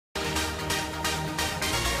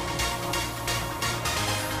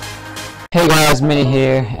Hey guys, Miny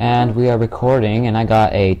here, and we are recording, and I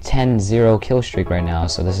got a 10-0 kill streak right now,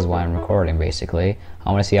 so this is why I'm recording, basically.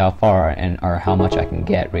 I want to see how far or how much I can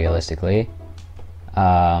get, realistically.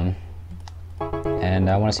 And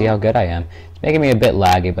I want to see how good I am. It's making me a bit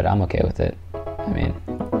laggy, but I'm okay with it. I mean,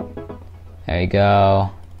 there you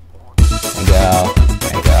go. There you go.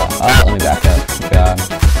 There you go. Oh, let me back up. Good job.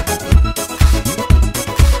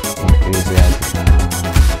 These guys,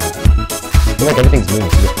 I feel like everything's moving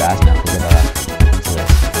super fast now because of this.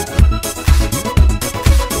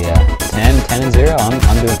 Yeah, 10 and 0. I'm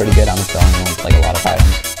doing pretty good. I'm selling like a lot of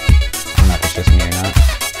items. I don't know if it's just me or not.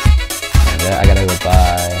 And I gotta go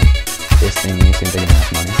buy this thing. It seems like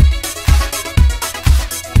enough money.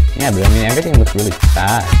 Yeah, but I mean everything looks really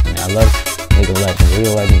fast. I mean, I love League of Legends. League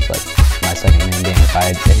of Legends is like my second main game. If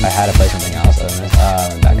I had to play something else other than this,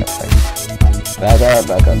 back up a second. Back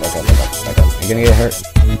up. You're gonna get hurt.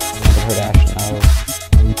 Hurt Ash, no.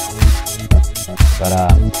 But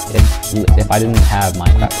if I didn't have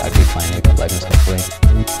Minecraft, I'd be playing League of Legends hopefully.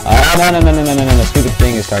 No, stupid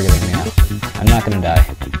thing is targeting me now. I'm not gonna die.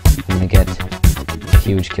 I'm gonna get a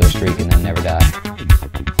huge kill streak and then never die.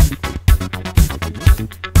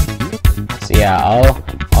 So yeah,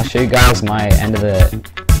 I'll show you guys my end of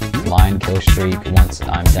the line kill streak once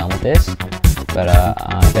I'm done with this. But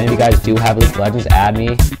if any of you guys do have League of Legends, add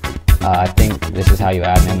me. I think this is how you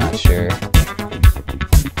add me, I'm not sure.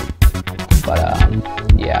 But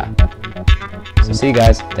yeah. So see you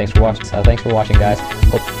guys. Thanks for watching guys.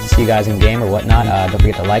 Hope to see you guys in game or whatnot. Don't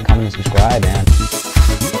forget to like, comment, and subscribe, and